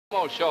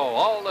Show,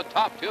 all the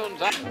top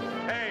tunes up.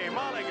 Hey,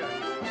 Mulligan.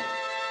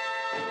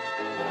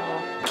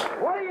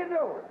 What are you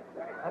doing?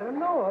 I don't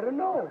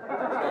know.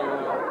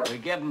 We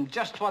give them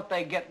just what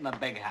they get in the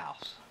big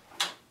house.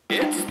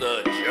 It's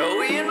the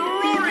Joey and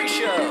Rory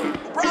Show.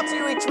 Brought to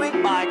you each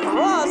week by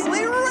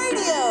Crossley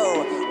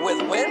Radio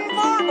with Win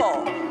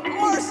Marble,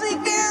 Marcy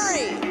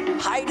Gary,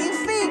 Heidi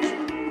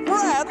Feek,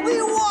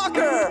 Bradley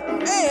Walker,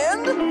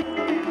 and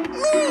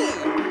me.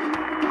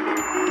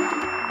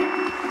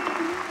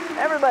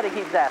 Everybody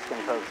keeps asking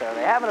folks, are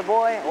they having a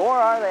boy or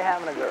are they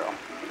having a girl?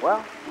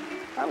 Well,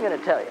 I'm going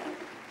to tell you,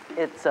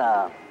 it's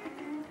time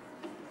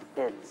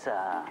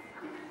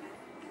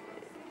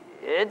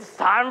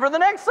for the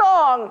next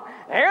song.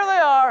 Here they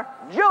are,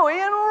 Joey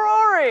and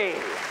Rory.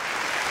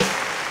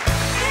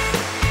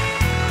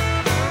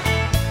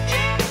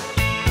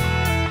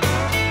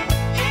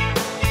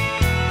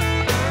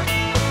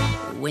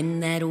 When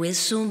that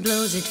whistle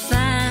blows at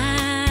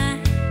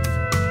 5,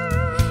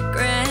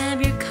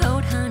 grab your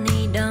coat,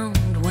 honey, don't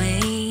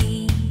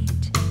wait.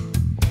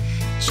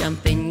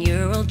 Jump in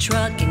your old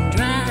truck and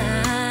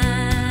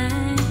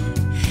drive.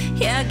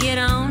 Yeah, get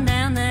on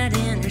down that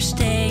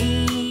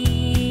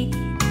interstate.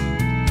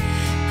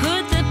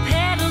 Put the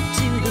pedal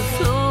to the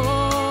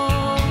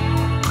floor.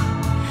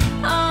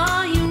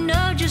 Oh, you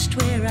know just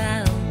where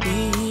I'll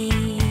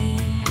be,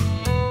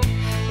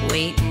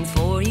 waiting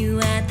for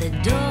you at the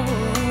door.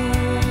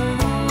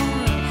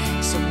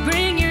 So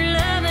bring your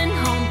lovin'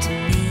 home to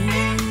me.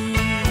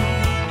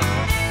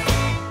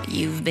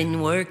 You've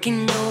been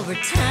working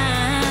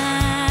overtime.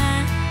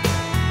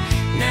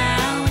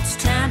 Now it's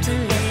time to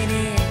let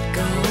it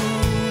go.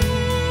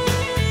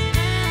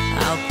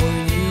 I'll pour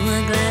you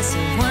a glass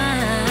of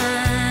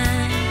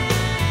wine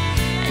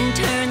and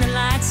turn the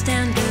lights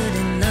down good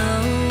and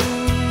low.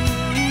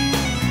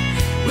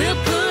 We'll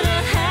put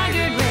a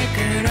Haggard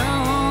record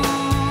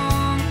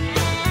on,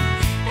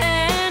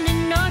 and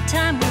in no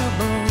time we'll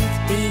both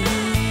be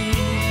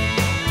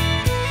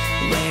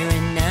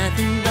wearing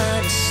nothing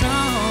but a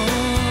song.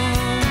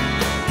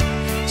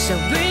 So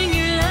bring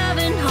your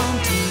lovin' home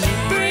to me.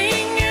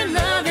 Bring your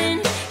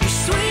lovin', your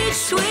sweet,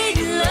 sweet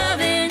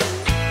lovin'.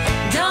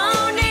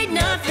 Don't need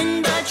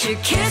nothing but your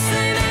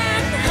kissing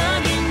and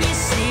hugging, you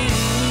see.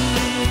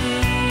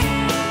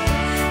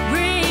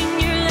 Bring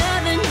your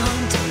lovin'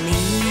 home to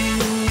me.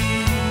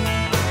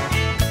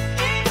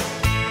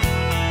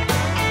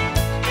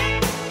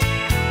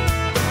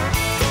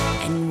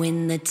 And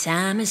when the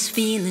time is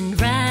feeling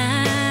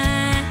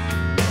right,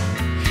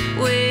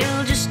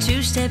 we'll just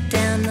two-step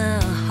down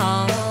the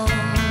hall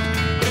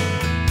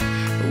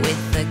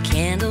with a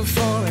candle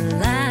for a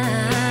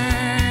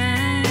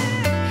light.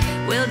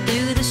 We'll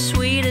do the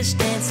sweetest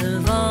dance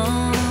of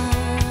all.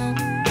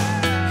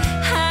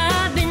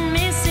 I've been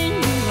missing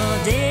you all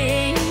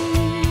day,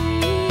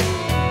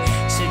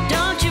 so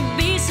don't you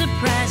be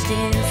surprised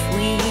if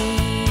we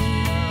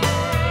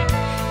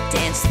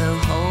dance the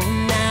whole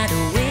night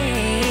away.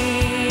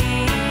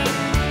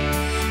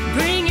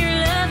 Bring your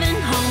lovin'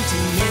 home to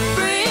me.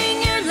 Bring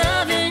your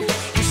lovin',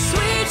 your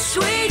sweet,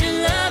 sweet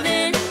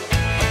lovin'.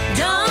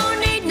 Don't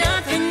need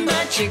nothing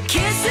but your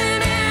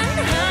kissing and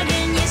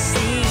hugging, you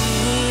see.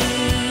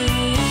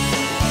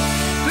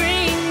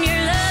 Bring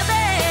your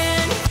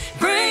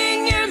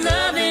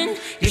lovin',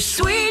 your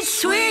sweet,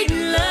 sweet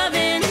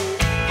lovin'.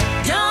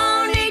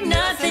 Don't need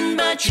nothing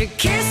but your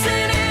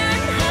kissing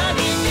and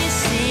hugging, you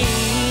see.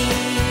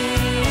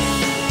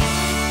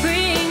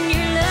 Bring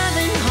your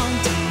lovin' home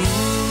to me.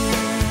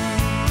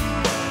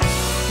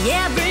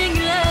 Yeah, bring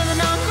your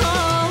lovin' on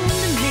home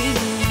to me.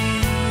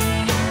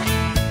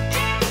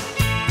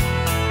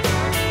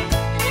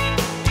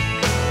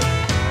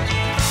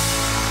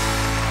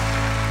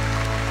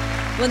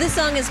 Well, this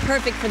song is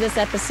perfect for this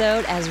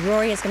episode, as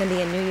Rory is going to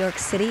be in New York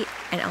City,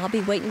 and I'll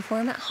be waiting for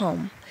him at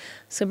home.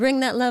 So bring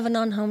that lovin'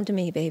 on home to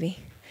me, baby.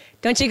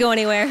 Don't you go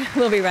anywhere.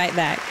 We'll be right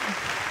back.